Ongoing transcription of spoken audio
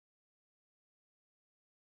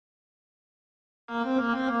Holy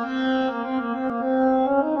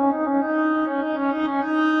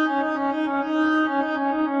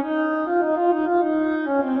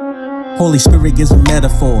Spirit gives me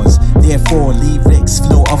metaphors, therefore lyrics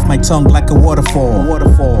flow off my tongue like a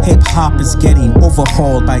waterfall. Hip-hop is getting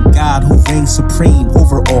overhauled by God who reigns supreme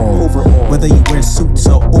over all. Whether you wear suits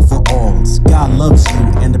or overalls, God loves you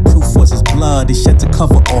and the proof was his blood is shed to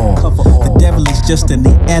cover all. The devil is just a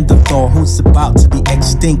Neanderthal who's about to be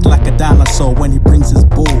extinct like a dinosaur. When he brings his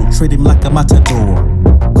bull, treat him like a matador.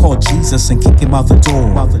 Call Jesus and kick him out the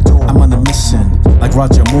door. I'm on a mission like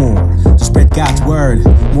Roger Moore to spread God's word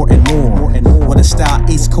more and more. With a style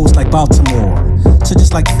East Coast like Baltimore. So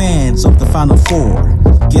just like fans of the Final Four,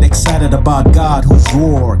 get excited about God whose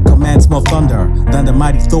roar commands more thunder than the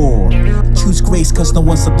mighty Thor. Choose grace cause no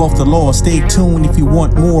one's above the law. Stay tuned if you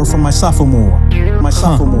want more from my sophomore.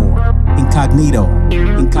 Incognito.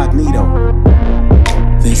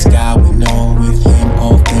 This guy we know, with him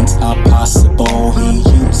all things are possible. He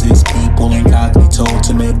uses people incognito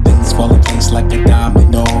to make things fall in place like a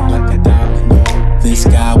domino. This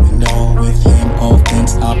guy we know, with him all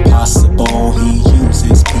things are possible. He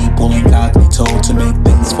uses people incognito to make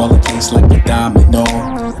things fall in place like a domino.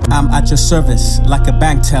 I'm at your service like a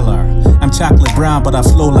bank teller. I'm chocolate brown but I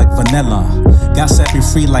flow like vanilla. God set me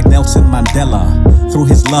free like Nelson Mandela. Through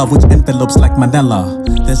his love which envelopes like Manila.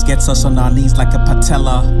 This gets us on our knees like a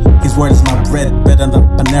patella. His word is my bread, better than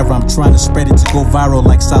Panera. I'm trying to spread it to go viral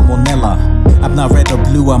like salmonella. I'm not red or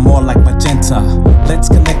blue, I'm more like magenta. Let's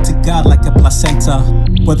connect to God like a placenta.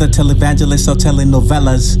 Whether televangelists or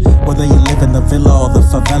telenovelas, whether you live in the villa or the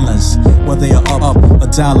favelas, whether you're up or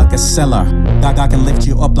down like a cellar, God can lift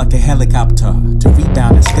you up like a helicopter, to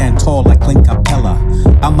rebound and stand tall like Clint Capella.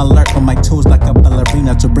 I'm alert on my toes like a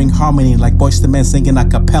ballerina, to bring harmony like Boyz II Men singing a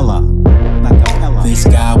cappella. This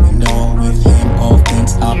guy we know, with him all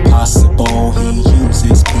things are possible. He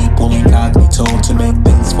uses people incognito to make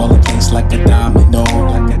things fall in place like a domino.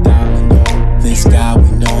 This guy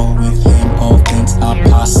we know, with him all things are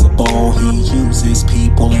possible. He uses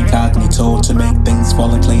people incognito to make things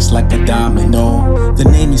fall in place like a domino. The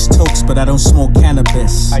name is Toks, but I don't smoke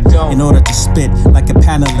cannabis. In order to spit like a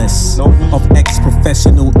panelist of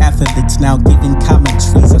ex-professional athletes now giving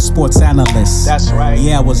commentaries as sports analysts. That's right.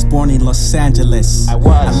 Yeah, I was born in Los Angeles. I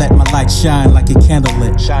let my light shine like a candle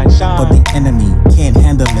lit. But the enemy can't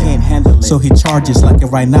handle it. So he charges like a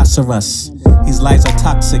rhinoceros. His lies are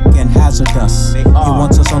toxic and hazardous. He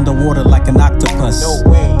wants us underwater like an octopus.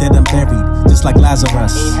 Dead and buried, just like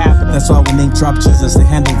Lazarus. That's why we name drop Jesus to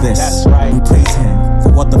handle this. We praise him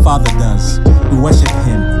for what the Father does. We worship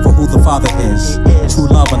him for who the Father is. True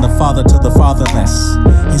love and the Father to the fatherless.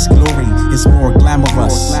 His glory is more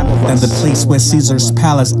glamorous than the place where Caesar's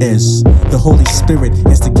palace is. The Holy Spirit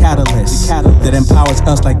is the catalyst that empowers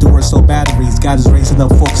us like Duracell batteries. God is raising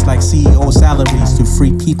up folks like CEO salaries to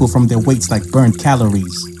free people from their weights like burned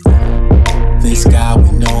calories. This guy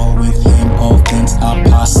we know, with him all things are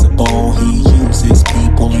possible. He uses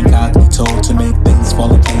people incognito to make things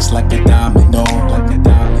fall in place like a domino.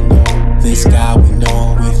 This guy we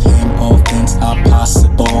know, with him all things are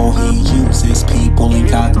possible. He uses people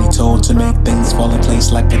incognito to make things fall in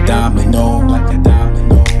place like a domino.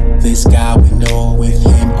 This guy we know, with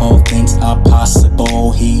him all things are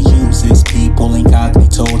possible. He uses people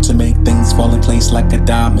incognito to make things fall in place like a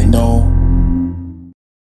domino.